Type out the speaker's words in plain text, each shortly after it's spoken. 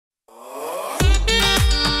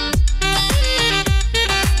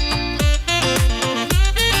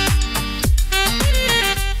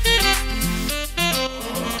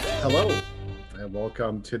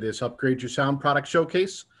welcome to this Upgrade Your Sound product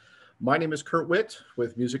showcase. My name is Kurt Witt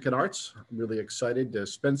with Music and Arts. I'm really excited to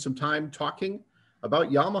spend some time talking about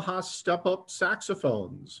Yamaha step-up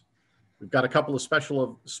saxophones. We've got a couple of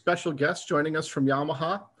special guests joining us from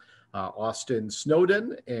Yamaha, Austin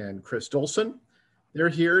Snowden and Chris Dolson. They're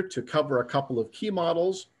here to cover a couple of key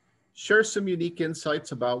models, share some unique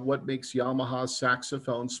insights about what makes Yamaha's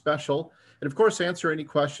saxophone special, and of course, answer any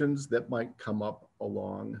questions that might come up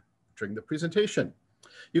along during the presentation.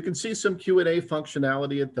 You can see some Q&A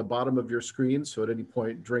functionality at the bottom of your screen, so at any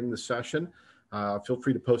point during the session, feel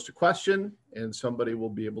free to post a question and somebody will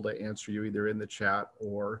be able to answer you either in the chat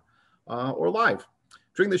or live.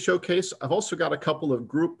 During the showcase, I've also got a couple of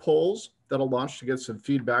group polls that'll launch to get some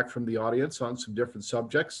feedback from the audience on some different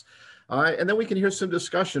subjects. And then we can hear some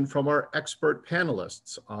discussion from our expert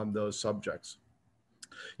panelists on those subjects.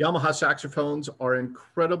 Yamaha saxophones are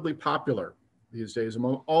incredibly popular these days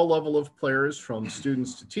among all level of players, from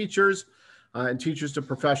students to teachers and teachers to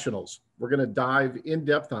professionals. We're going to dive in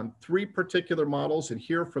depth on three particular models and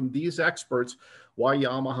hear from these experts why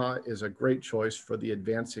Yamaha is a great choice for the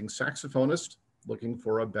advancing saxophonist looking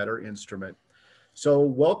for a better instrument. So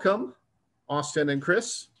welcome, Austin and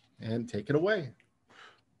Chris, and take it away.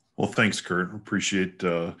 Well, thanks, Kurt. Appreciate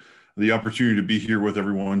the opportunity to be here with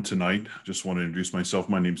everyone tonight. Just want to introduce myself.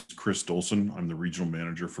 My name is Chris Dolson. I'm the regional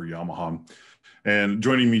manager for Yamaha. And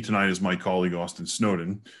joining me tonight is my colleague, Austin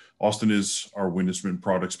Snowden. Austin is our wind instrument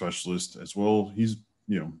product specialist as well. He's,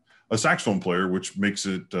 a saxophone player, which makes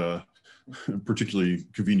it particularly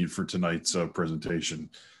convenient for tonight's presentation.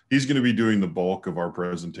 He's going to be doing the bulk of our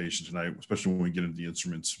presentation tonight, especially when we get into the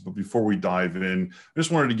instruments. But before we dive in, I just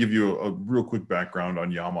wanted to give you a real quick background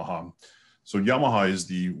on Yamaha. So Yamaha is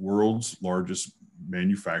the world's largest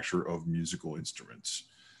manufacturer of musical instruments.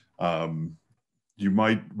 You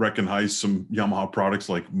might recognize some Yamaha products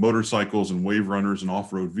like motorcycles and wave runners and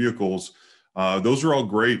off-road vehicles. Those are all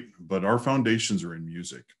great, but our foundations are in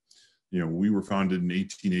music. We were founded in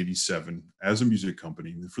 1887 as a music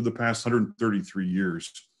company. For the past 133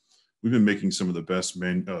 years, we've been making some of the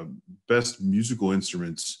best musical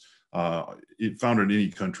instruments found in any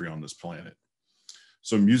country on this planet.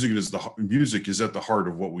 So music is at the heart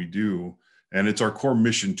of what we do, and it's our core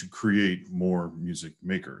mission to create more music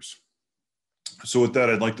makers. So with that,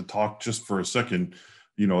 I'd like to talk just for a second,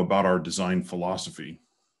 about our design philosophy.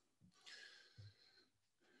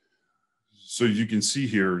 So you can see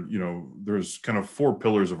here, there's kind of four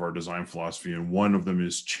pillars of our design philosophy, and one of them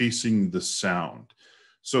is chasing the sound.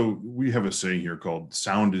 So we have a saying here called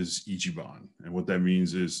sound is ichiban. And what that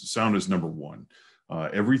means is sound is number one.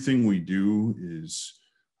 Everything we do is,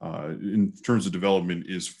 in terms of development,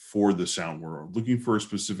 is for the sound. We're looking for a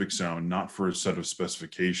specific sound, not for a set of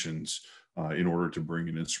specifications in order to bring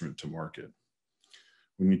an instrument to market.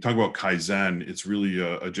 When you talk about Kaizen, it's really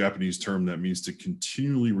a Japanese term that means to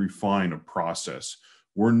continually refine a process.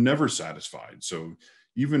 We're never satisfied. So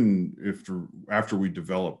even after we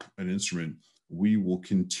develop an instrument, we will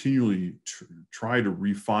continually try to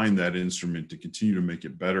refine that instrument to continue to make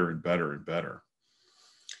it better and better and better.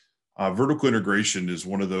 Vertical integration is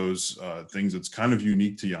one of those things that's kind of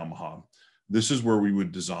unique to Yamaha. This is where we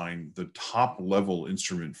would design the top level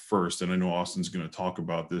instrument first. And I know Austin's going to talk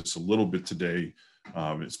about this a little bit today,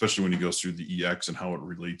 especially when he goes through the EX and how it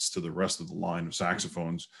relates to the rest of the line of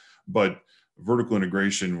saxophones. But vertical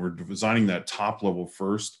integration, we're designing that top level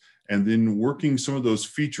first, and then working some of those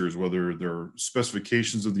features, whether they're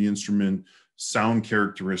specifications of the instrument, sound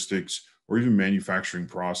characteristics, or even manufacturing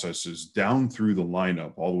processes, down through the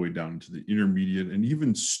lineup, all the way down to the intermediate and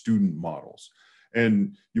even student models.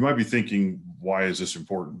 And you might be thinking, why is this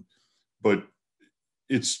important? But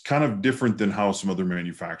it's kind of different than how some other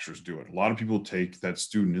manufacturers do it. A lot of people take that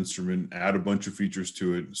student instrument, add a bunch of features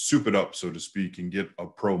to it, soup it up, so to speak, and get a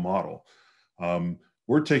pro model.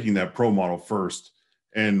 We're taking that pro model first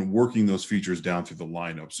and working those features down through the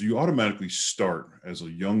lineup. So you automatically start as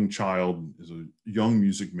a young child, as a young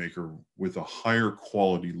music maker, with a higher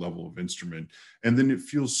quality level of instrument. And then it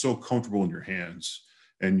feels so comfortable in your hands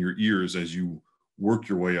and your ears as you work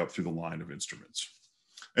your way up through the line of instruments.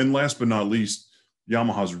 And last but not least,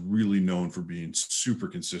 Yamaha is really known for being super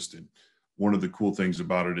consistent. One of the cool things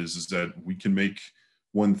about it is that we can make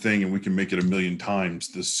one thing and we can make it a million times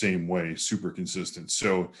the same way, super consistent.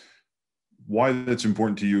 So why that's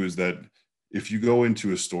important to you is that if you go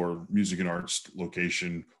into a store, music and arts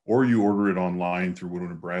location, or you order it online through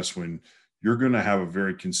Woodwind and Brasswind, you're going to have a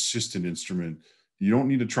very consistent instrument. You don't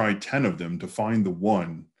need to try 10 of them to find the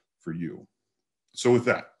one for you. So with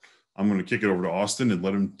that, I'm going to kick it over to Austin and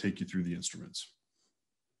let him take you through the instruments.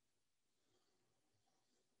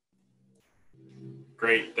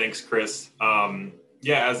 Great, thanks, Chris.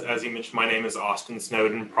 Yeah, as you mentioned, my name is Austin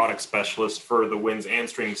Snowden, product specialist for the winds and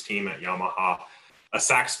strings team at Yamaha, a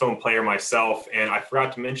saxophone player myself. And I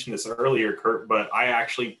forgot to mention this earlier, Kurt, but I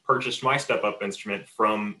actually purchased my step-up instrument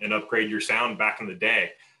from an Upgrade Your Sound back in the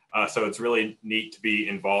day. So it's really neat to be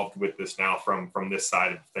involved with this now from this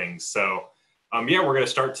side of things. So yeah, we're going to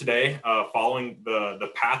start today following the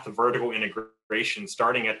path of vertical integration,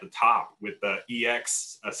 starting at the top with the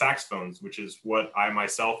EX saxophones, which is what I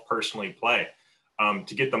myself personally play.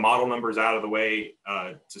 To get the model numbers out of the way,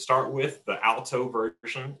 to start with, the Alto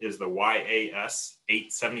version is the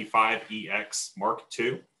YAS-875EX Mark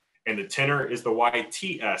II, and the tenor is the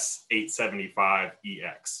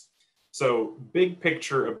YTS-875EX. So big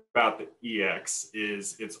picture about the EX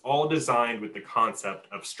is it's all designed with the concept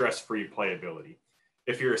of stress-free playability.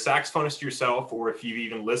 If you're a saxophonist yourself, or if you've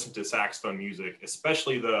even listened to saxophone music,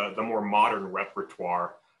 especially the more modern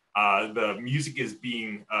repertoire, the music is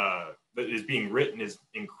that is being written is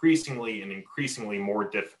increasingly more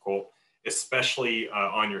difficult, especially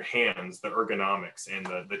on your hands, the ergonomics and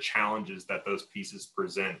the challenges that those pieces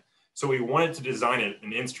present. So we wanted to design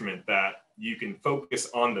an instrument that you can focus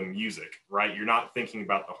on the music, right? You're not thinking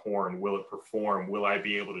about the horn. Will it perform? Will I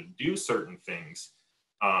be able to do certain things?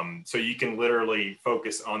 So you can literally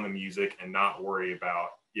focus on the music and not worry about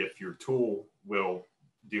if your tool will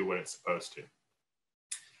do what it's supposed to.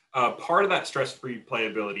 Part of that stress-free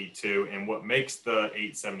playability too, and what makes the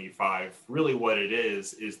 875 really what it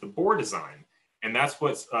is the bore design. And that's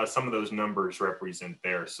what some of those numbers represent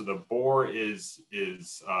there. So the bore is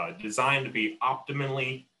designed to be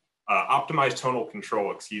optimized tonal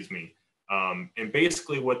control, and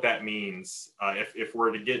basically what that means, if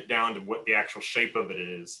we're to get down to what the actual shape of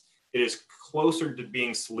it is closer to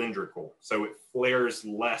being cylindrical. So it flares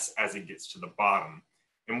less as it gets to the bottom.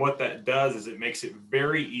 And what that does is it makes it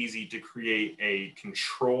very easy to create a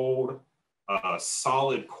controlled,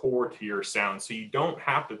 solid core to your sound. So you don't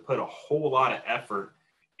have to put a whole lot of effort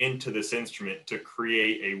into this instrument to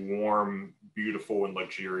create a warm, beautiful, and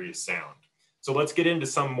luxurious sound. So let's get into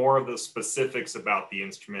some more of the specifics about the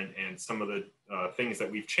instrument and some of the things that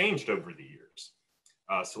we've changed over the years.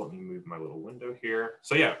 So let me move my little window here.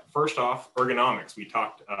 So yeah, first off, ergonomics. We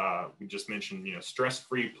just mentioned,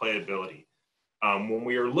 stress-free playability. When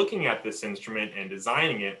we were looking at this instrument and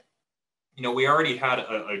designing it, we already had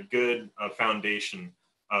a good foundation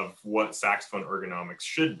of what saxophone ergonomics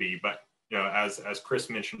should be. But as Chris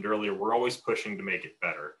mentioned earlier, we're always pushing to make it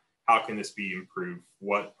better. How can this be improved?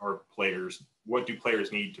 What do players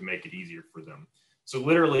need to make it easier for them? So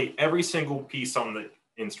literally every single piece on the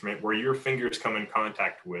instrument where your fingers come in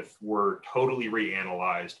contact with were totally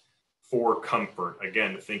reanalyzed for comfort.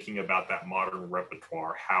 Again, thinking about that modern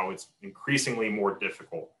repertoire, how it's increasingly more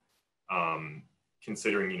difficult,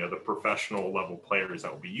 considering the professional level players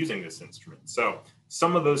that will be using this instrument. So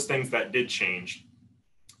some of those things that did change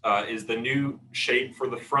is the new shape for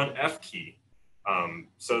the front F key.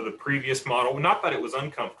 So the previous model, not that it was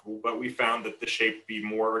uncomfortable, but we found that the shape would be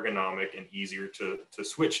more ergonomic and easier to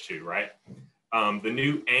switch to, right? The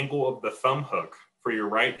new angle of the thumb hook for your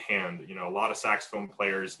right hand, a lot of saxophone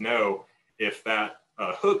players know if that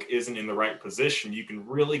hook isn't in the right position, you can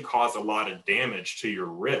really cause a lot of damage to your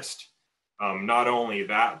wrist. Not only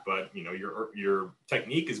that, but your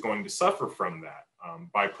technique is going to suffer from that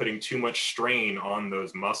by putting too much strain on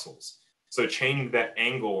those muscles. So changing that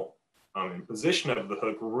angle and position of the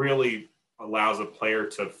hook really allows a player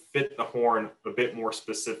to fit the horn a bit more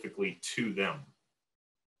specifically to them.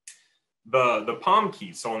 The palm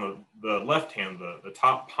keys, so on the left hand, the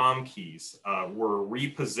top palm keys were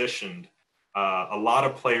repositioned. A lot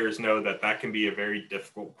of players know that can be a very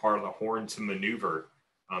difficult part of the horn to maneuver.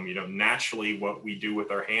 Naturally what we do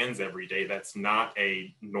with our hands every day, that's not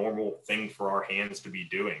a normal thing for our hands to be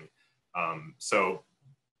doing. So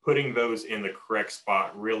putting those in the correct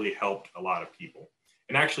spot really helped a lot of people.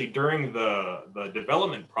 And actually during the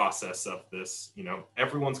development process of this,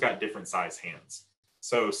 everyone's got different size hands.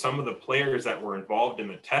 So some of the players that were involved in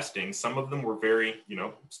the testing, some of them were very,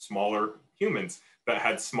 smaller humans that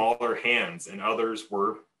had smaller hands, and others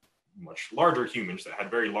were much larger humans that had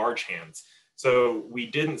very large hands. So we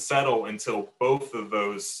didn't settle until both of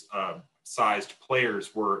those sized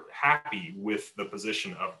players were happy with the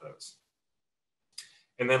position of those.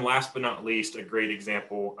 And then last but not least, a great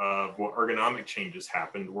example of what ergonomic changes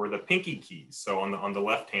happened were the pinky keys. So on the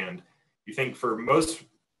left hand, you think for most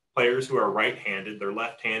players who are right-handed, their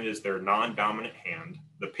left hand is their non-dominant hand.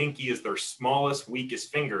 The pinky is their smallest,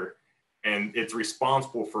 weakest finger, and it's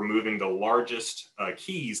responsible for moving the largest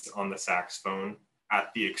keys on the saxophone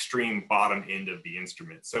at the extreme bottom end of the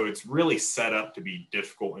instrument. So it's really set up to be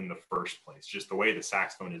difficult in the first place, just the way the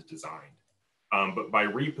saxophone is designed. But by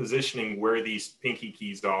repositioning where these pinky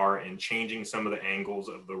keys are and changing some of the angles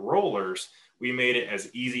of the rollers, we made it as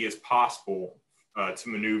easy as possible to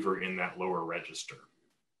maneuver in that lower register.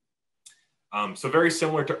 So very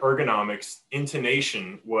similar to ergonomics,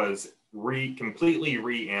 intonation was completely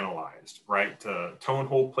reanalyzed, right? To tone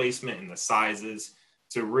hole placement and the sizes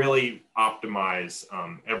to really optimize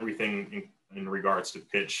everything in regards to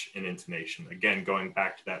pitch and intonation. Again, going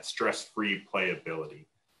back to that stress-free playability.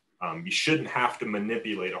 You shouldn't have to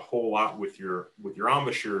manipulate a whole lot with your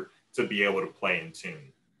embouchure to be able to play in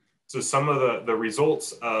tune. So some of the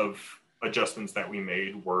results of adjustments that we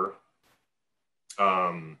made were,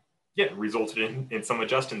 resulted in some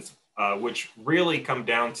adjustments, which really come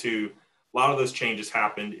down to a lot of those changes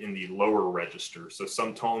happened in the lower register. So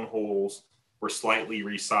some tone holes were slightly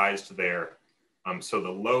resized there. So the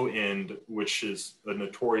low end, which is a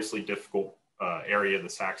notoriously difficult area of the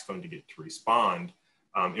saxophone to get to respond,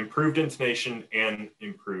 improved intonation and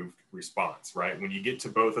improved response, right? When you get to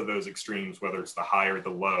both of those extremes, whether it's the high or the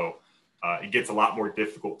low, it gets a lot more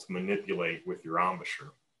difficult to manipulate with your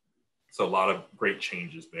embouchure. So a lot of great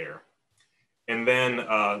changes there. And then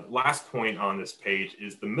last point on this page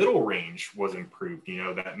is the middle range was improved,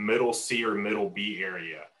 that middle C or middle B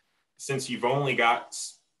area. Since you've only got,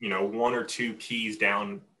 one or two keys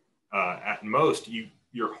down at most,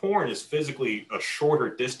 your horn is physically a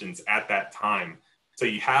shorter distance at that time. So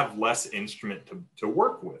you have less instrument to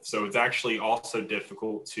work with. So it's actually also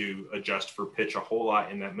difficult to adjust for pitch a whole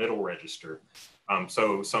lot in that middle register.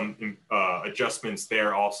 So some adjustments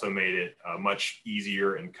there also made it much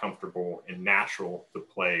easier and comfortable and natural to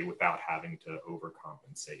play without having to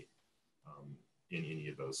overcompensate in any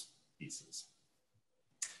of those pieces.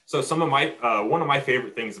 So one of my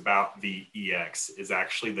favorite things about the EX is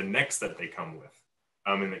actually the necks that they come with.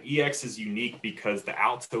 And the EX is unique because the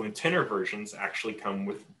alto and tenor versions actually come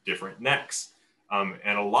with different necks.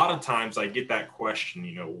 And a lot of times I get that question,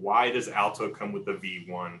 why does alto come with the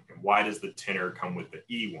V1 and why does the tenor come with the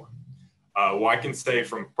E1? Well, I can say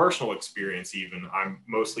from personal experience, even I'm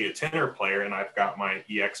mostly a tenor player and I've got my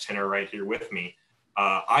EX tenor right here with me.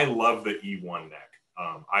 I love the E1 neck.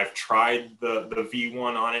 I've tried the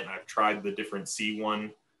V1 on it and I've tried the different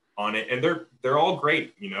C1 on it, and they're all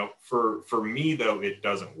great. For me though, it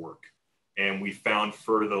doesn't work. And we found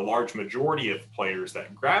for the large majority of players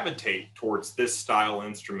that gravitate towards this style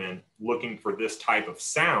instrument, looking for this type of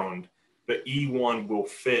sound, the E1 will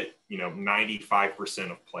fit,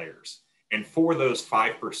 95% of players. And for those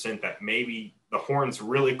 5% that maybe the horn's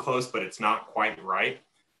really close, but it's not quite right,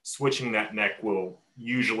 switching that neck will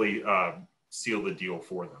usually seal the deal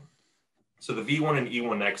for them. So the V1 and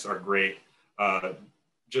E1 necks are great.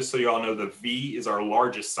 Just so you all know, the V is our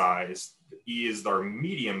largest size, the E is our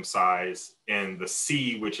medium size, and the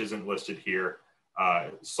C, which isn't listed here,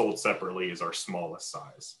 sold separately, is our smallest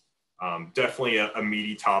size. Definitely a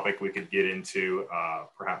meaty topic we could get into,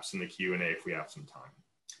 perhaps in the Q&A if we have some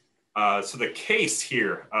time. So the case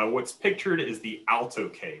here, what's pictured is the Alto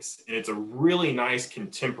case, and it's a really nice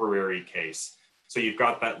contemporary case. So you've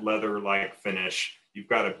got that leather-like finish. You've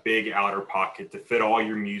got a big outer pocket to fit all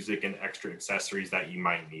your music and extra accessories that you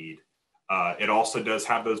might need. It also does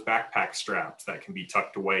have those backpack straps that can be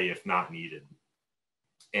tucked away if not needed.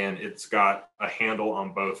 And it's got a handle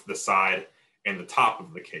on both the side and the top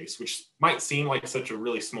of the case, which might seem like such a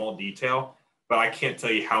really small detail, but I can't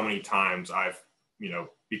tell you how many times I've,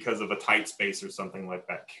 because of a tight space or something like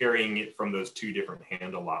that, carrying it from those two different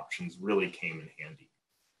handle options really came in handy.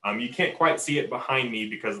 You can't quite see it behind me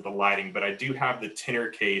because of the lighting, but I do have the tenor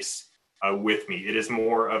case with me. It is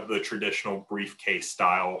more of the traditional briefcase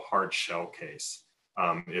style hard shell case.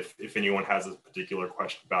 If anyone has a particular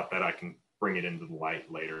question about that, I can bring it into the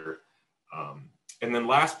light later. And then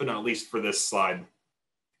last but not least for this slide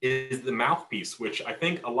is the mouthpiece, which I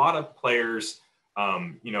think a lot of players,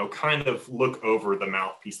 kind of look over the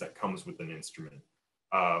mouthpiece that comes with an instrument.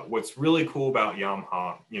 What's really cool about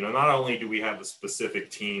Yamaha, not only do we have a specific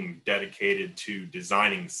team dedicated to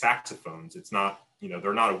designing saxophones, it's not,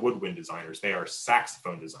 they're not a woodwind designers, they are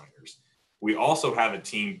saxophone designers. We also have a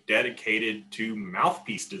team dedicated to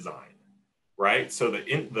mouthpiece design, right? So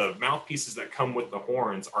the mouthpieces that come with the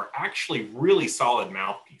horns are actually really solid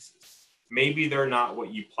mouthpieces. Maybe they're not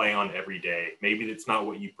what you play on every day. Maybe it's not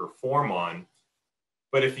what you perform on.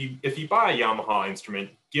 But if you buy a Yamaha instrument,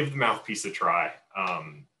 give the mouthpiece a try.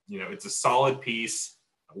 It's a solid piece.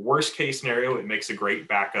 Worst case scenario, it makes a great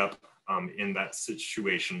backup in that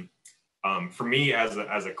situation. For me, as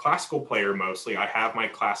a classical player, mostly, I have my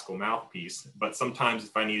classical mouthpiece. But sometimes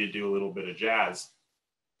if I need to do a little bit of jazz,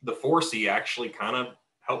 the 4C actually kind of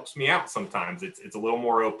helps me out sometimes. It's a little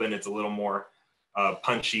more open. It's a little more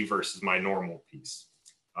punchy versus my normal piece.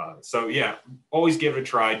 So yeah, always give it a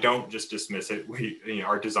try. Don't just dismiss it.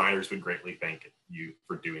 Our designers would greatly thank you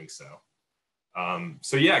for doing so.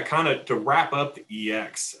 So yeah, kind of to wrap up the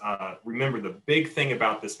EX, remember the big thing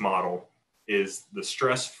about this model is the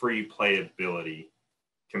stress-free playability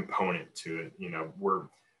component to it. Where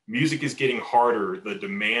music is getting harder, the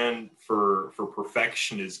demand for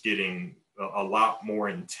perfection is getting a lot more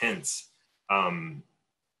intense.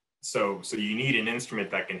 So you need an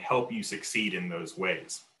instrument that can help you succeed in those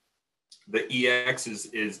ways. The EX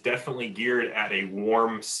is definitely geared at a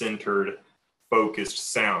warm, centered,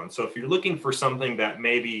 focused sound. So if you're looking for something that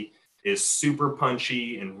maybe is super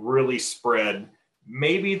punchy and really spread,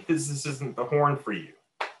 maybe this isn't the horn for you.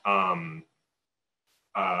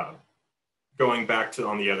 Going back to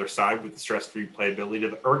on the other side with the stress-free playability,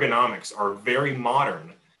 the ergonomics are very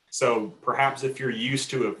modern. So perhaps if you're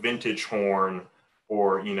used to a vintage horn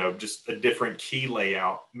or just a different key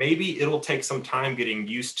layout, maybe it'll take some time getting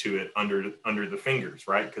used to it under the fingers,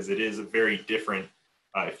 right? Because it is a very different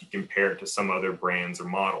if you compare it to some other brands or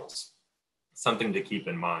models. Something to keep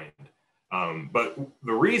in mind. But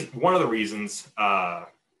one of the reasons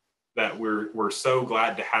that we're so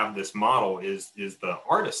glad to have this model is the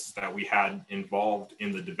artists that we had involved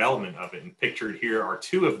in the development of it. And pictured here are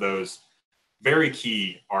two of those very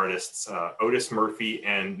key artists, Otis Murphy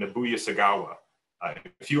and Nobuya Sagawa.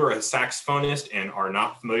 If you are a saxophonist and are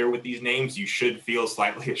not familiar with these names, you should feel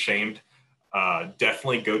slightly ashamed.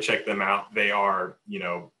 Definitely go check them out. They are,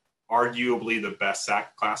 arguably the best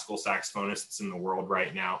classical saxophonists in the world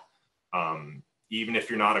right now. Even if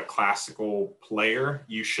you're not a classical player,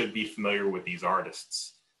 you should be familiar with these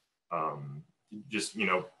artists. Just,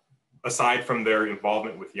 aside from their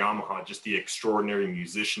involvement with Yamaha, just the extraordinary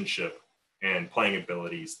musicianship and playing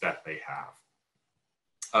abilities that they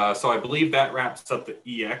have. So I believe that wraps up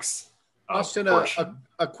the EX. Austin,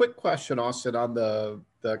 a quick question, Austin, on the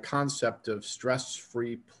concept of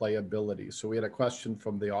stress-free playability. So we had a question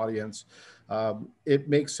from the audience. It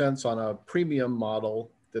makes sense on a premium model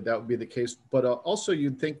that would be the case, but also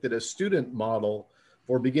you'd think that a student model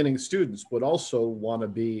for beginning students would also want to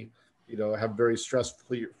be, have very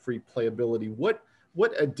stress-free playability.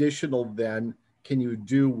 What additional then can you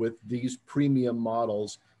do with these premium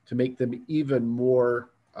models to make them even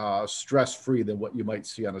more stress-free than what you might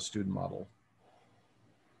see on a student model?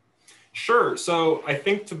 Sure. So I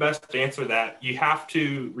think to best answer that, you have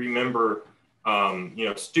to remember,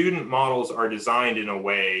 student models are designed in a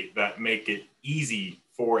way that make it easy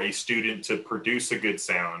for a student to produce a good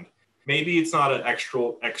sound. Maybe it's not an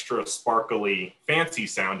extra sparkly, fancy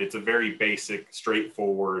sound. It's a very basic,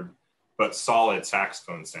 straightforward, but solid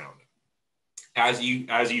saxophone sound. As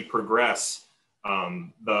you progress,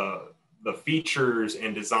 the features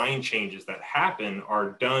and design changes that happen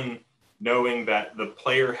are done knowing that the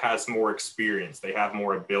player has more experience, they have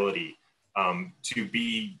more ability to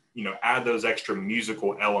be, add those extra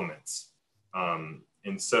musical elements.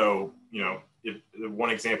 And so, if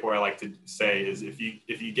one example I like to say is if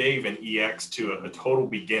you gave an EX to a total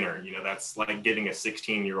beginner, that's like giving a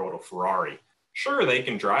 16-year-old a Ferrari. Sure, they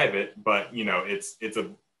can drive it, but it's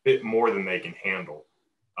a bit more than they can handle.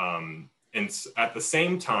 And at the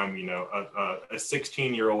same time, a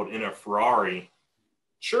 16-year-old in a Ferrari,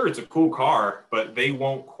 sure, it's a cool car, but they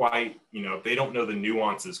won't quite, they don't know the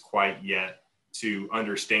nuances quite yet to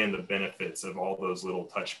understand the benefits of all those little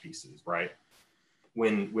touch pieces, right?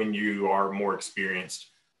 When you are more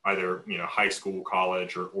experienced, either high school,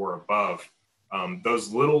 college, or above, those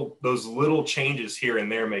little changes here and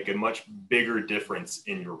there make a much bigger difference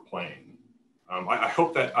in your playing. I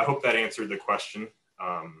hope that answered the question.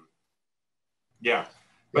 Yeah.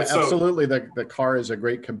 But yeah, absolutely. The car is a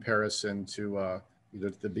great comparison to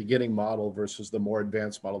the beginning model versus the more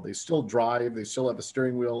advanced model. They still drive, they still have a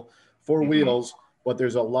steering wheel, 4 wheels, but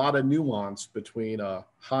there's a lot of nuance between a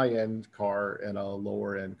high-end car and a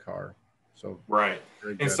lower-end car. So right.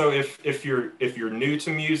 And so if you're new to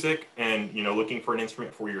music and looking for an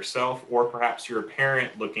instrument for yourself, or perhaps you're a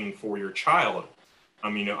parent looking for your child,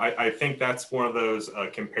 I think that's one of those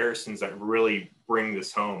comparisons that really bring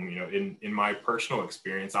this home. In my personal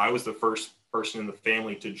experience, I was the first person in the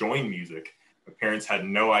family to join music. My parents had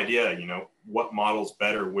no idea, what model's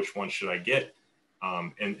better, which one should I get?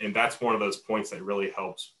 And that's one of those points that really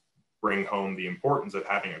helps bring home the importance of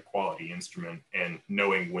having a quality instrument and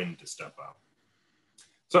knowing when to step up.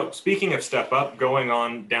 So speaking of step up, going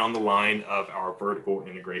on down the line of our vertical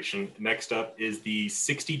integration, next up is the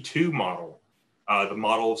 62 model. The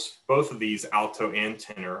models, both of these, alto and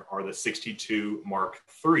tenor, are the 62 Mark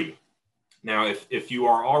III. Now, if you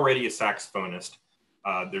are already a saxophonist,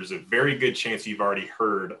 there's a very good chance you've already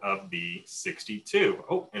heard of the 62.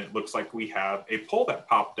 Oh, and it looks like we have a poll that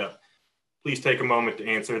popped up. Please take a moment to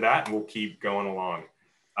answer that and we'll keep going along.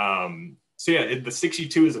 So yeah, the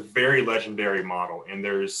 62 is a very legendary model, and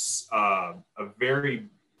there's a very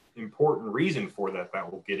important reason for that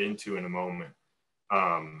we'll get into in a moment.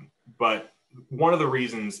 But one of the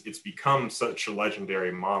reasons it's become such a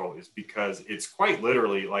legendary model is because it's quite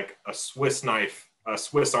literally like a Swiss knife, a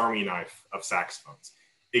Swiss Army knife of saxophones.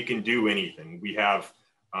 It can do anything. We have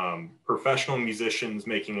professional musicians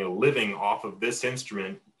making a living off of this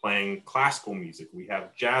instrument playing classical music. We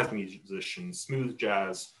have jazz musicians, smooth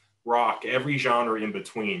jazz, rock, every genre in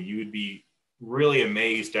between. You would be really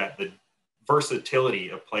amazed at the versatility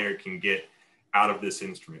a player can get out of this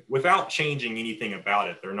instrument without changing anything about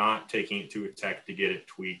it. They're not taking it to a tech to get it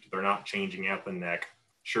tweaked. They're not changing out the neck.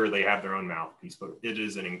 Sure, they have their own mouthpiece, but it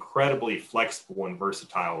is an incredibly flexible and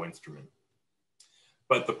versatile instrument.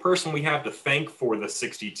 But the person we have to thank for the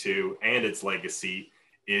 62 and its legacy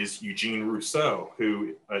is Eugene Rousseau,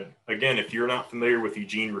 who, again, if you're not familiar with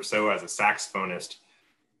Eugene Rousseau as a saxophonist,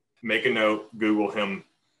 make a note, Google him,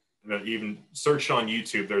 even search on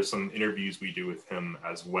YouTube. There's some interviews we do with him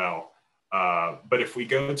as well. But if we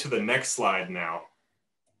go to the next slide now,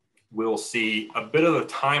 we'll see a bit of the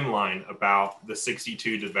timeline about the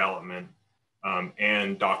 62 development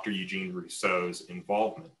and Dr. Eugene Rousseau's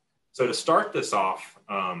involvement. So to start this off,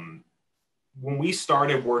 when we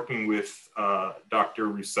started working with Dr.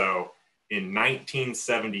 Rousseau in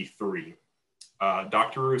 1973,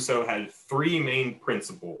 Dr. Rousseau had three main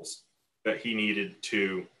principles that he needed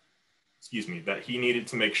to,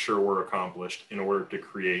 make sure were accomplished in order to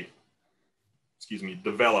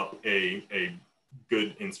develop a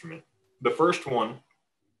good instrument. The first one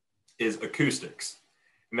is acoustics.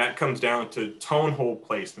 And that comes down to tone hole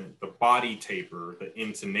placement, the body taper, the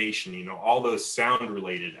intonation, all those sound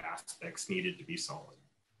related aspects needed to be solid.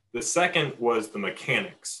 The second was the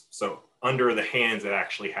mechanics. So under the hands, it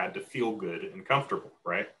actually had to feel good and comfortable,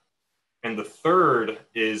 right? And the third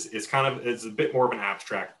is a bit more of an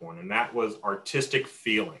abstract one, and that was artistic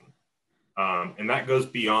feeling. And that goes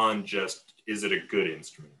beyond just, is it a good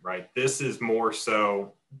instrument, right? This is more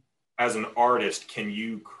so, as an artist, can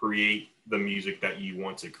you create the music that you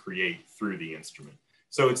want to create through the instrument?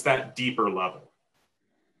 So it's that deeper level.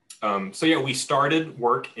 So yeah, we started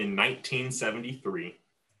work in 1973,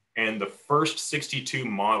 and the first 62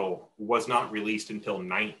 model was not released until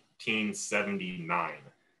 1979.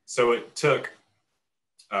 So it took,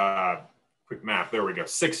 quick math, there we go,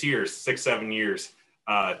 7 years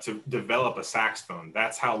to develop a saxophone.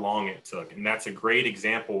 That's how long it took. And that's a great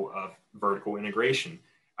example of vertical integration.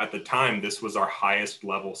 At the time, this was our highest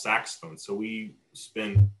level saxophone. So we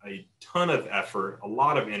spent a ton of effort, a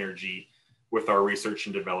lot of energy with our research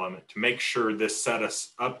and development to make sure this set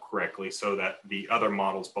us up correctly so that the other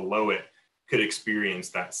models below it could experience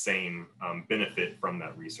that same benefit from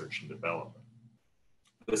that research and development.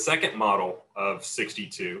 The second model of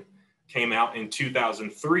 62 came out in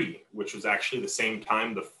 2003, which was actually the same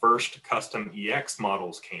time the first custom EX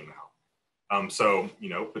models came out. So,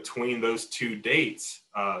 between those two dates,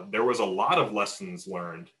 there was a lot of lessons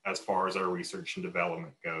learned as far as our research and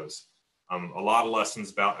development goes. A lot of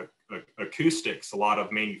lessons about acoustics, a lot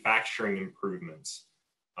of manufacturing improvements.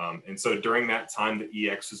 And so during that time, the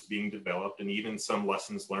EX was being developed, and even some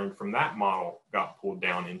lessons learned from that model got pulled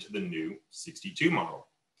down into the new 62 model.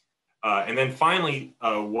 And then finally,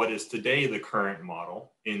 what is today the current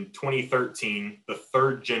model, in 2013, the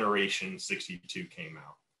third generation 62 came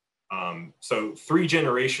out. So 3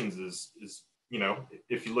 generations is,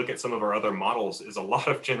 if you look at some of our other models, is a lot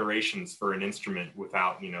of generations for an instrument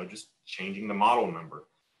without, just changing the model number.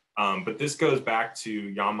 But this goes back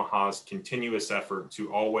to Yamaha's continuous effort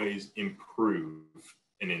to always improve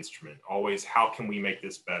an instrument. Always, how can we make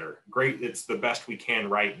this better? Great, it's the best we can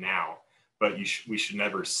right now, but we should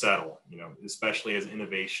never settle, especially as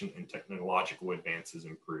innovation and technological advances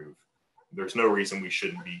improve. There's no reason we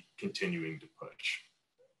shouldn't be continuing to push.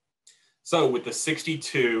 So with the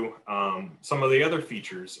 62, some of the other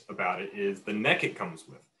features about it is the neck it comes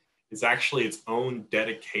with is actually its own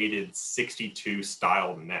dedicated 62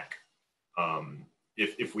 style neck.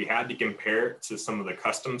 If we had to compare it to some of the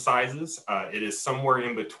custom sizes, it is somewhere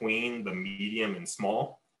in between the medium and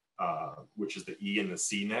small, which is the E and the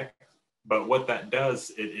C neck. But what that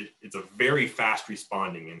does, it's a very fast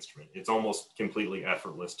responding instrument. It's almost completely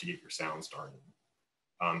effortless to get your sound started.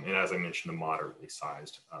 And as I mentioned, a moderately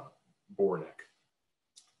sized bore neck.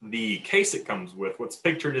 The case it comes with, what's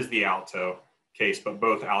pictured is the Alto case, but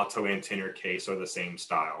both Alto and tenor case are the same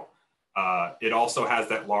style. It also has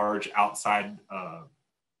that large outside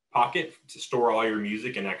pocket to store all your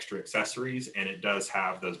music and extra accessories, and it does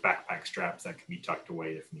have those backpack straps that can be tucked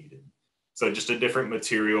away if needed. So just a different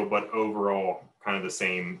material, but overall kind of the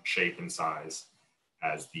same shape and size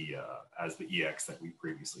as the EX that we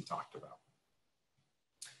previously talked about.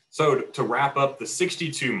 So to wrap up the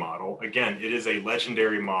 62 model, again, it is a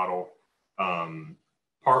legendary model,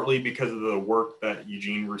 partly because of the work that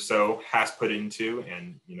Eugene Rousseau has put into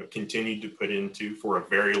and continued to put into for a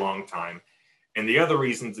very long time. And the other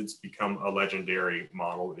reasons it's become a legendary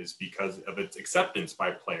model is because of its acceptance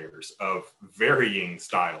by players of varying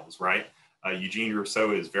styles, right? Eugene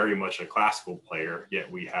Rousseau is very much a classical player, yet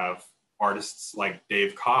we have artists like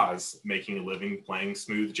Dave Koz making a living playing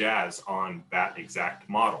smooth jazz on that exact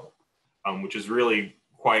model, which is really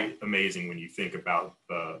quite amazing when you think about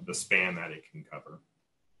the span that it can cover.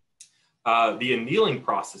 The annealing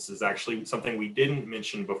process is actually something we didn't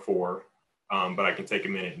mention before, but I can take a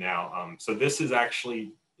minute now. So this is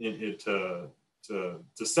actually, to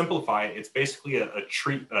simplify it, it's basically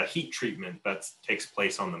a heat treatment that takes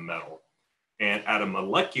place on the metal. And at a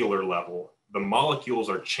molecular level, the molecules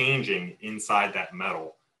are changing inside that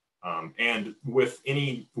metal. And with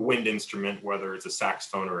any wind instrument, whether it's a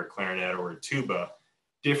saxophone or a clarinet or a tuba,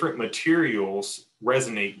 different materials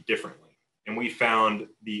resonate differently. And we found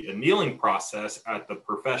the annealing process at the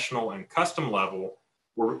professional and custom level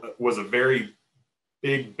was a very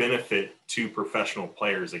big benefit to professional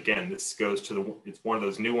players. Again, this goes to it's one of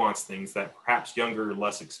those nuanced things that perhaps younger,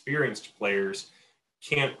 less experienced players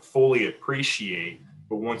can't fully appreciate,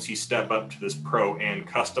 but once you step up to this pro and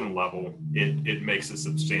custom level, it makes a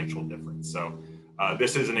substantial difference. So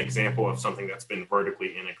this is an example of something that's been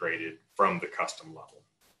vertically integrated from the custom level.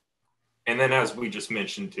 And then, as we just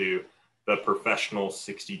mentioned too, the professional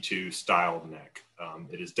 62 styled neck.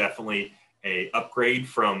 It is definitely a upgrade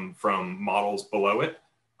from models below it.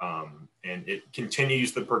 And it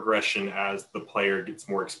continues the progression as the player gets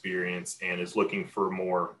more experience and is looking for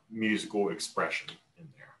more musical expression in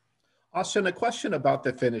there. Austin, a question about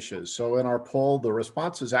the finishes. So in our poll, the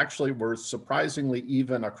responses actually were surprisingly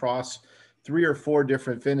even across 3 or 4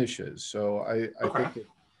 different finishes. So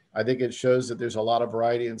I think it shows that there's a lot of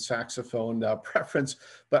variety in saxophone preference.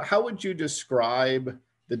 But how would you describe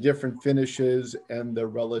the different finishes and the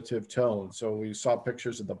relative tone? So we saw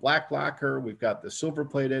pictures of the black lacquer. We've got the silver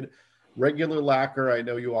plated, regular lacquer. I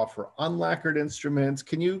know you offer unlacquered instruments.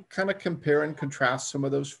 Can you kind of compare and contrast some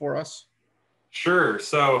of those for us? Sure.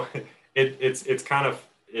 So it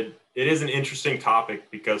is an interesting topic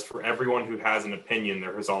because for everyone who has an opinion,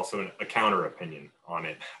 there is also a counter opinion on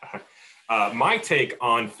it. My take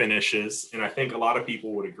on finishes, and I think a lot of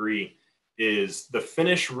people would agree, is the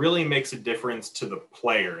finish really makes a difference to the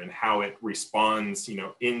player and how it responds,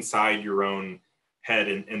 inside your own head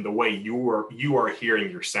and the way you are hearing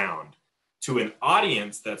your sound. To an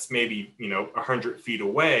audience that's maybe 100 feet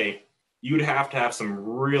away, you'd have to have some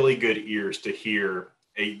really good ears to hear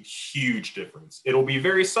a huge difference. It'll be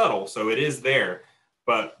very subtle, so it is there,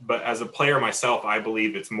 but as a player myself, I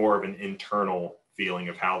believe it's more of an internal feeling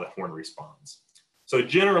of how the horn responds. So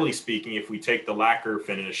generally speaking, if we take the lacquer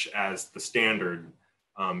finish as the standard,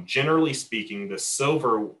 generally speaking, the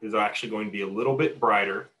silver is actually going to be a little bit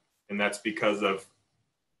brighter, and that's because of,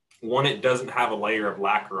 one, it doesn't have a layer of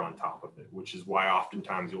lacquer on top of it, which is why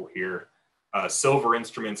oftentimes you'll hear silver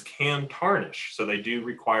instruments can tarnish. So they do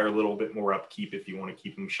require a little bit more upkeep if you want to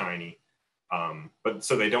keep them shiny. But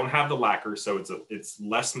so they don't have the lacquer, so it's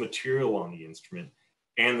less material on the instrument,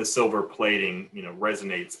 and the silver plating,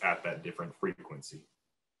 resonates at that different frequency.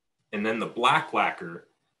 And then the black lacquer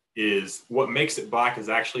is what makes it black is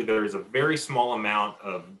actually there's a very small amount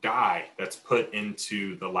of dye that's put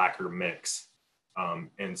into the lacquer mix.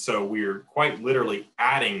 And so we're quite literally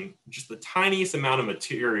adding just the tiniest amount of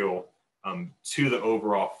material to the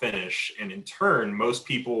overall finish. And in turn, most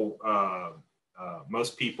people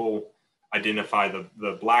identify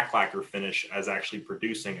the black lacquer finish as actually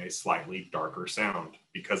producing a slightly darker sound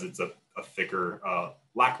because it's a thicker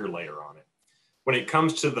lacquer layer on it. When it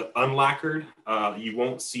comes to the unlacquered, you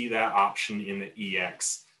won't see that option in the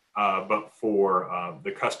EX, but for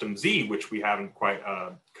the Custom Z, which we haven't quite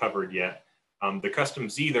covered yet, the Custom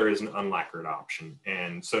Z, there is an unlacquered option.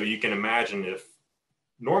 And so you can imagine if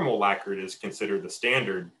normal lacquered is considered the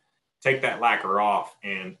standard, take that lacquer off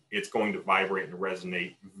and it's going to vibrate and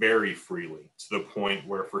resonate very freely to the point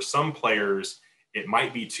where for some players, it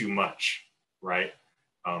might be too much, right?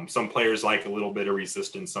 Some players like a little bit of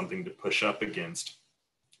resistance, something to push up against.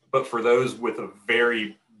 But for those with a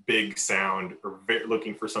very big sound or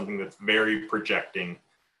looking for something that's very projecting,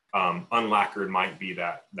 unlacquered might be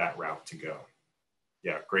that route to go.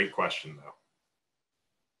 Yeah, great question though.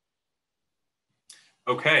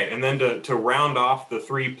 Okay, and then to round off the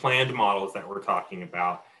 3 planned models that we're talking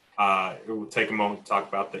about, we'll take a moment to talk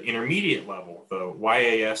about the intermediate level, the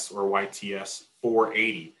YAS or YTS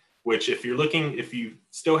 480, which if you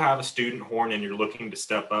still have a student horn and you're looking to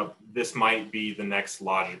step up, this might be the next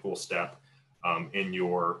logical step in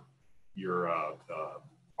your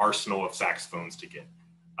arsenal of saxophones to get.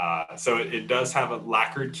 So it does have a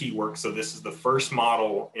lacquered keywork. So this is the first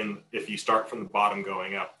model if you start from the bottom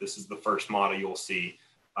going up, this is the first model you'll see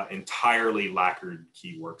entirely lacquered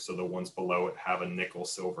keywork. So the ones below it have a nickel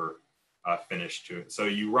silver finish to it. So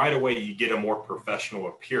right away, you get a more professional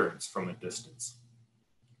appearance from a distance.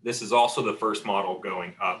 This is also the first model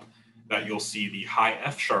going up that you'll see the high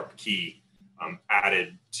F sharp key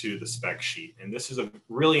added to the spec sheet. And this is a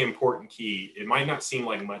really important key. It might not seem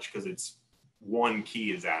like much because it's one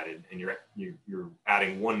key is added and you're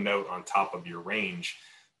adding one note on top of your range.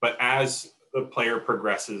 But as the player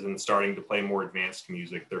progresses and starting to play more advanced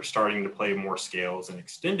music, they're starting to play more scales and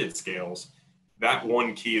extended scales. That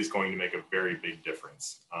one key is going to make a very big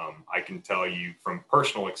difference. I can tell you from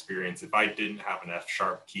personal experience, if I didn't have an F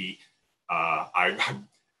sharp key,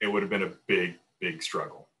 it would have been a big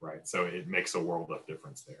struggle, right? So it makes a world of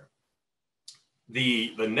difference there.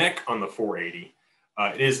 The neck on the 480,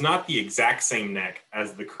 it is not the exact same neck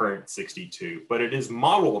as the current 62, but it is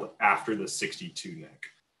modeled after the 62 neck.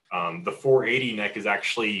 The 480 neck is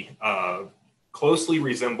actually closely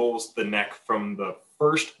resembles the neck from the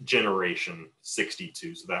first generation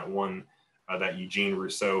 62. So that one that Eugene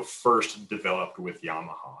Rousseau first developed with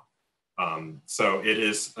Yamaha. So it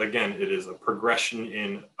is a progression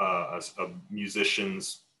in a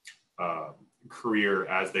musician's career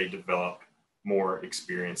as they develop more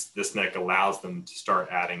experience. This neck allows them to start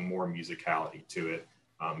adding more musicality to it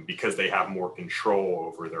because they have more control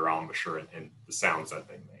over their embouchure and the sounds that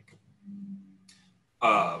they make.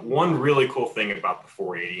 One really cool thing about the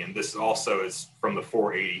 480, and this also is from the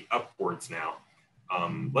 480 upwards now.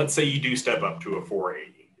 Let's say you do step up to a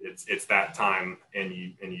 480. It's that time and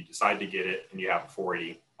you decide to get it and you have a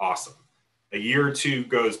 480, awesome. A year or two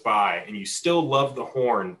goes by and you still love the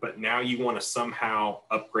horn, but now you want to somehow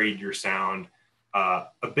upgrade your sound a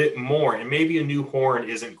bit more. And maybe a new horn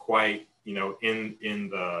isn't quite,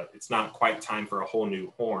 it's not quite time for a whole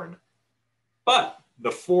new horn. But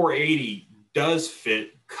the 480 does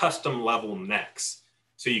fit custom level necks.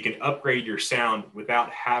 So you can upgrade your sound without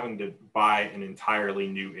having to buy an entirely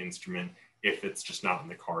new instrument if it's just not in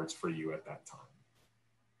the cards for you at that time.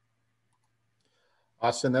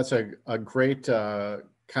 Austin, that's a great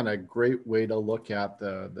great way to look at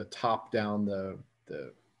the top down, the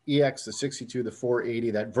EX, the 62, the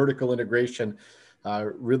 480, that vertical integration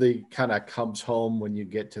really kind of comes home when you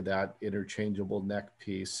get to that interchangeable neck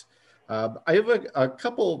piece. I have a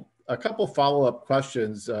couple follow-up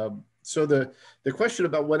questions. So the question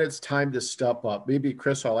about when it's time to step up, maybe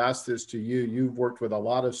Chris, I'll ask this to you. You've worked with a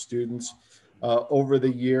lot of students over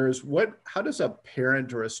the years. How does a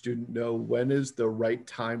parent or a student know when is the right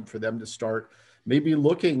time for them to start maybe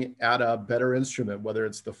looking at a better instrument, whether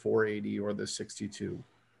it's the 480 or the 62?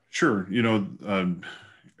 Sure.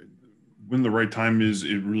 When the right time is,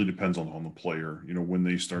 it really depends on the player. When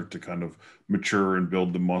they start to kind of mature and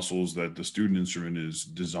build the muscles that the student instrument is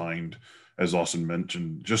designed, as Austin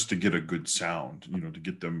mentioned, just to get a good sound, to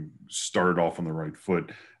get them started off on the right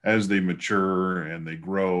foot. As they mature and they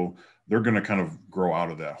grow, they're going to kind of grow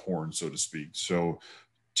out of that horn, so to speak. So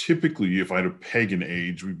typically, if I had to peg an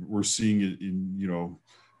age, we're seeing it in,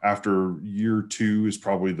 after year 2 is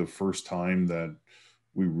probably the first time that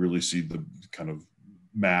we really see the kind of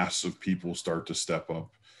mass of people start to step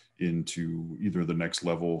up into either the next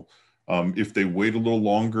level. If they wait a little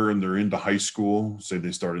longer and they're into high school, say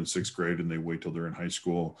they start in 6th grade and they wait till they're in high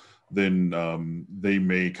school, then they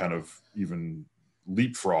may kind of even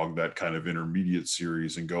leapfrog that kind of intermediate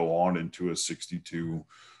series and go on into a 62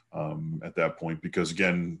 at that point, because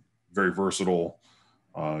again, very versatile,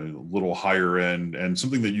 a little higher end, and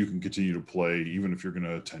something that you can continue to play even if you're going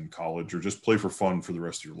to attend college or just play for fun for the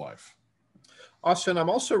rest of your life. Austin, I'm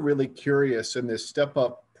also really curious in this step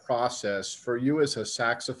up process for you as a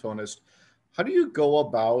saxophonist, how do you go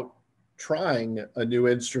about trying a new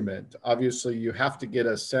instrument? Obviously, you have to get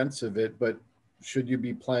a sense of it, but should you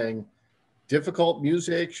be playing difficult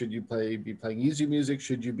music? Should you be playing easy music?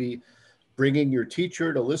 Should you be bringing your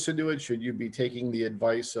teacher to listen to it? Should you be taking the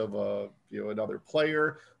advice of another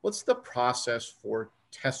player? What's the process for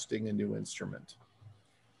testing a new instrument?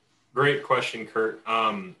 Great question, Kurt.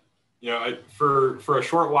 For a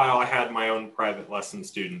short while, I had my own private lesson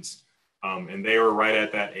students, and they were right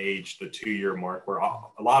at that age, the 2-year mark, where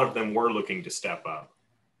a lot of them were looking to step up.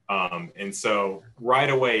 And so right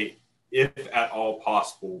away, if at all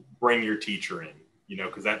possible, bring your teacher in,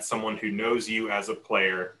 because that's someone who knows you as a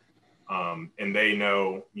player, and they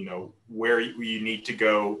know, where you need to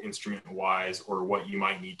go instrument wise, or what you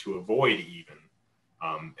might need to avoid even.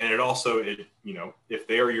 And it also, if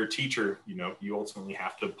they are your teacher, you ultimately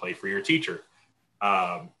have to play for your teacher.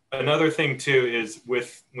 Another thing too is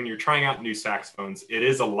when you're trying out new saxophones, it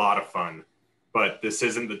is a lot of fun, but this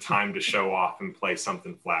isn't the time to show off and play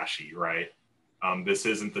something flashy, right? This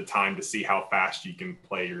isn't the time to see how fast you can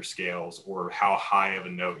play your scales or how high of a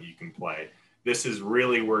note you can play. This is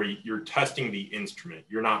really where you're testing the instrument.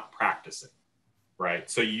 You're not practicing, right?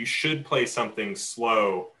 So you should play something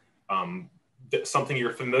slow, something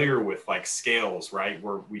you're familiar with, like scales, right?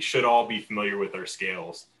 Where we should all be familiar with our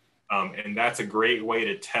scales. And that's a great way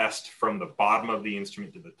to test from the bottom of the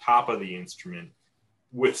instrument to the top of the instrument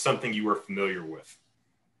with something you are familiar with.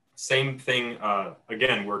 Same thing,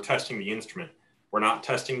 again, we're testing the instrument. We're not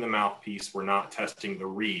testing the mouthpiece. We're not testing the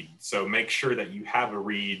reed. So make sure that you have a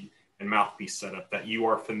reed and mouthpiece setup that you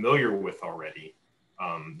are familiar with already,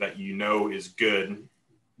 that is good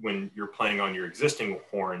when you're playing on your existing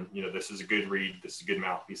horn. This is a good reed, this is a good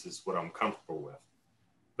mouthpiece, this is what I'm comfortable with.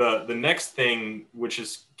 The next thing, which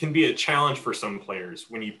can be a challenge for some players,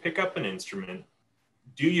 when you pick up an instrument,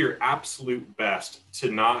 do your absolute best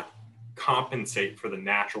to not compensate for the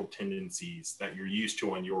natural tendencies that you're used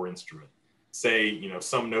to on your instrument. Say,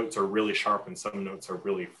 some notes are really sharp and some notes are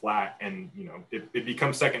really flat, and it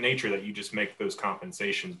becomes second nature that you just make those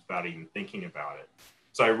compensations without even thinking about it.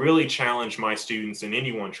 So I really challenge my students and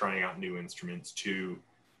anyone trying out new instruments to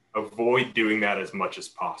avoid doing that as much as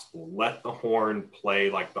possible. Let the horn play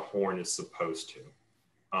like the horn is supposed to.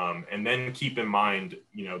 And then keep in mind,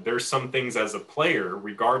 there's some things as a player,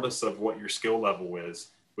 regardless of what your skill level is,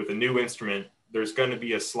 with a new instrument, there's going to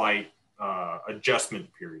be a slight adjustment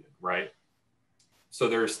period, right? So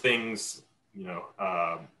there's things,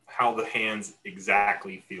 how the hands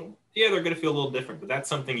exactly feel. Yeah, they're going to feel a little different, but that's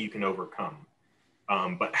something you can overcome.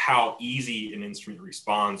 But how easy an instrument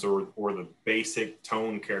responds, or the basic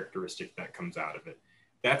tone characteristic that comes out of it,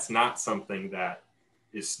 that's not something that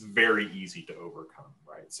is very easy to overcome,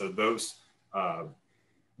 right? So those,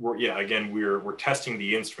 we're testing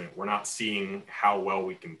the instrument. We're not seeing how well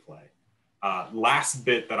we can play. Last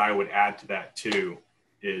bit that I would add to that too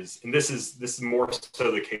is, and this is more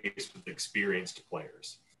so the case with experienced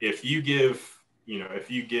players. If you give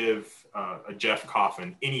a Jeff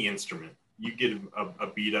Coffin any instrument, you get a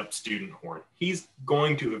beat up student horn, he's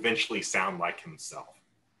going to eventually sound like himself.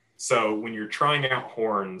 So when you're trying out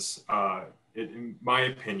horns, in my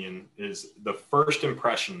opinion, is the first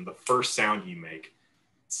impression, the first sound you make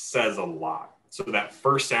says a lot. So that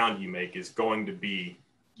first sound you make is going to be,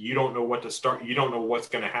 you don't know what to start, you don't know what's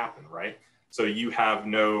going to happen, right? So you have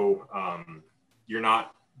you're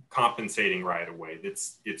not compensating right away.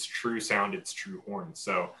 It's true sound, it's true horn.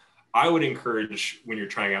 So I would encourage, when you're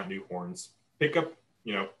trying out new horns, pick up,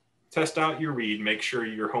 test out your reed, make sure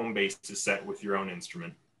your home base is set with your own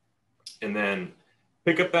instrument, and then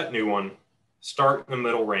pick up that new one, start in the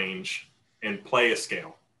middle range and play a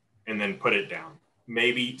scale, and then put it down.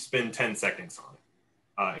 Maybe spend 10 seconds on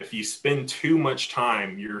it. If you spend too much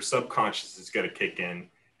time, your subconscious is going to kick in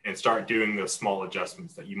and start doing those small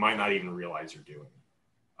adjustments that you might not even realize you're doing.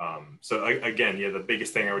 So again, the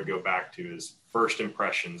biggest thing I would go back to is first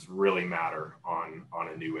impressions really matter on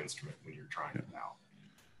a new instrument when you're trying it out.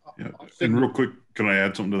 Yeah. And real quick, can I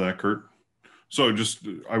add something to that, Kurt? So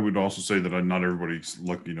I would also say that not everybody's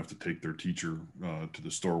lucky enough to take their teacher to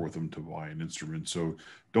the store with them to buy an instrument. So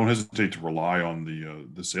don't hesitate to rely on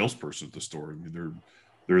the salesperson at the store. I mean,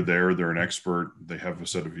 they're there, they're an expert, they have a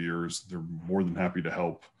set of ears, they're more than happy to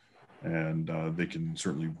help. And they can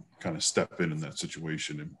certainly kind of step in that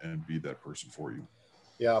situation and be that person for you.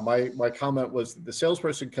 Yeah, my comment was the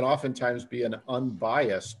salesperson can oftentimes be an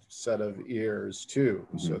unbiased set of ears too.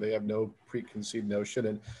 Mm-hmm. So they have no preconceived notion.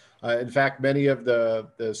 And in fact, many of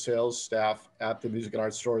the sales staff at the music and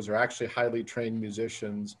art stores are actually highly trained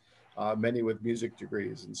musicians, many with music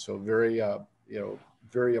degrees. And so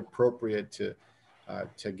very appropriate to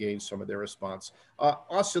gauge some of their response.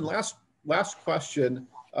 Austin, last question.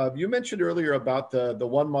 You mentioned earlier about the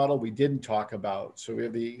one model we didn't talk about. So we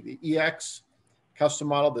have the EX custom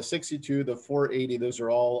model, the 62, the 480. Those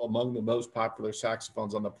are all among the most popular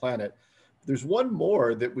saxophones on the planet. There's one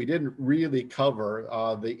more that we didn't really cover,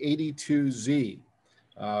 the 82Z,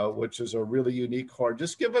 which is a really unique horn.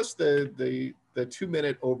 Just give us the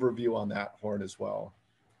 2-minute overview on that horn as well.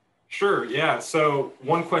 Sure, yeah. So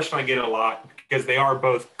one question I get a lot, because they are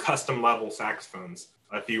both custom level saxophones.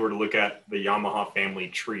 If you were to look at the Yamaha family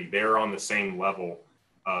tree, they're on the same level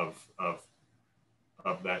of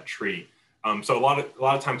that tree. So a lot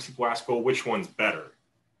of times people ask, well, which one's better?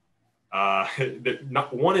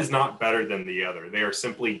 One is not better than the other. They are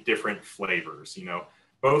simply different flavors. You know,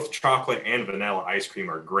 both chocolate and vanilla ice cream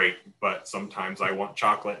are great, but sometimes I want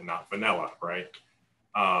chocolate and not vanilla, right?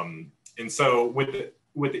 And so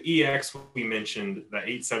with the EX, we mentioned the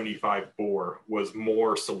 875 bore was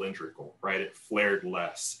more cylindrical, right? It flared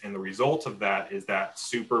less. And the result of that is that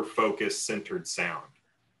super focused centered sound.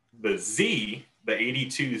 The Z, the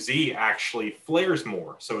 82Z actually flares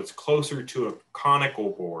more. So it's closer to a conical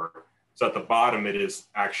bore. So at the bottom, it is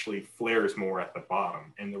actually flares more at the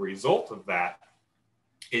bottom. And the result of that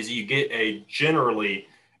is you get generally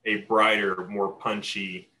a brighter, more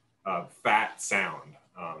punchy, fat sound.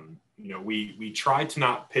 You know, we try to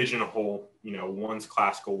not pigeonhole, you know, one's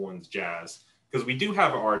classical, one's jazz, because we do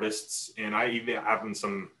have artists, and I even have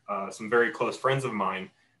some very close friends of mine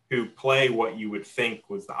who play what you would think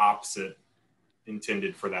was the opposite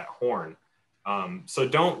intended for that horn. So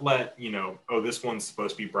don't let, you know, oh, this one's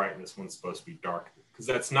supposed to be bright and this one's supposed to be dark, because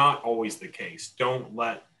that's not always the case. Don't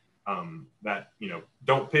let that, you know,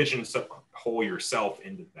 don't pigeonhole yourself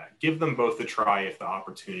into that. Give them both a try if the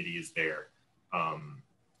opportunity is there.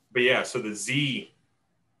 But yeah, so the Z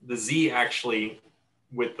actually,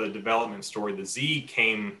 with the development story, the Z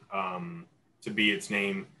came to be its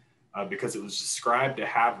name because it was described to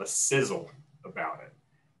have a sizzle about it.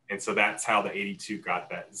 And so that's how the 82 got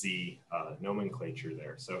that Z nomenclature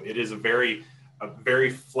there. So it is a very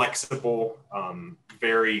flexible,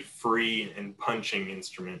 very free and punching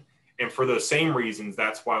instrument. And for those same reasons,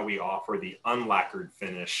 that's why we offer the unlacquered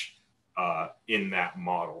finish in that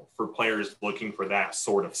model. For players looking for that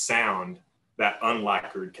sort of sound, that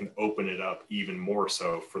unlacquered can open it up even more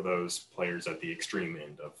so for those players at the extreme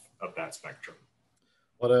end of that spectrum.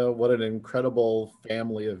 What an incredible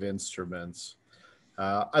family of instruments.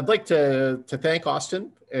 I'd like to thank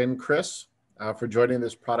Austin and Chris for joining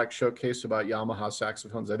this product showcase about Yamaha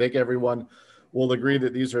saxophones. I think everyone will agree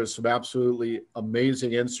that these are some absolutely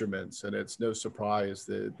amazing instruments, and it's no surprise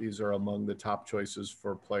that these are among the top choices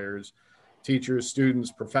for players, teachers,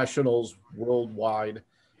 students, professionals worldwide.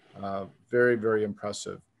 Very, very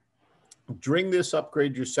impressive. During this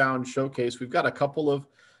Upgrade Your Sound showcase, we've got a couple of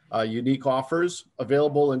unique offers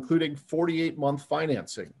available, including 48-month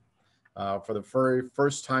financing. For the very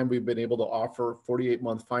first time, we've been able to offer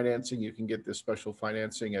 48-month financing. You can get this special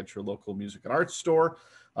financing at your local music and arts store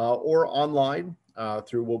or online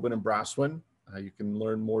through Woburn and Brasswin. You can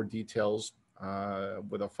learn more details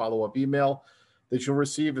with a follow-up email that you'll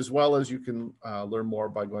receive, as well as you can learn more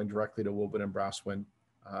by going directly to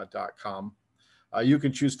woburnandbrasswin.com. You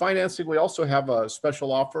can choose financing. We also have a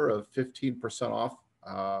special offer of 15% off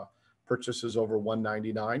purchases over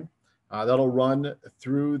 $199. That'll run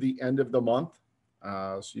through the end of the month.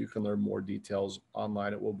 So you can learn more details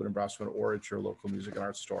online at Woburn and Brasswin or at your local music and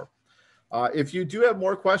arts store. If you do have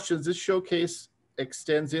more questions, this showcase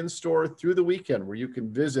extends in-store through the weekend, where you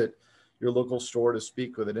can visit your local store to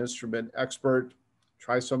speak with an instrument expert,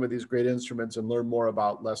 try some of these great instruments, and learn more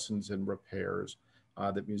about lessons and repairs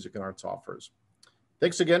that Music and Arts offers.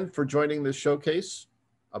 Thanks again for joining this showcase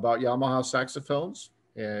about Yamaha saxophones.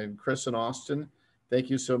 And Chris and Austin, thank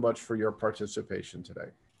you so much for your participation today.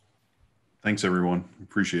 Thanks, everyone.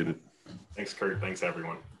 Appreciate it. Thanks, Kurt. Thanks,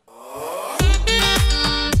 everyone.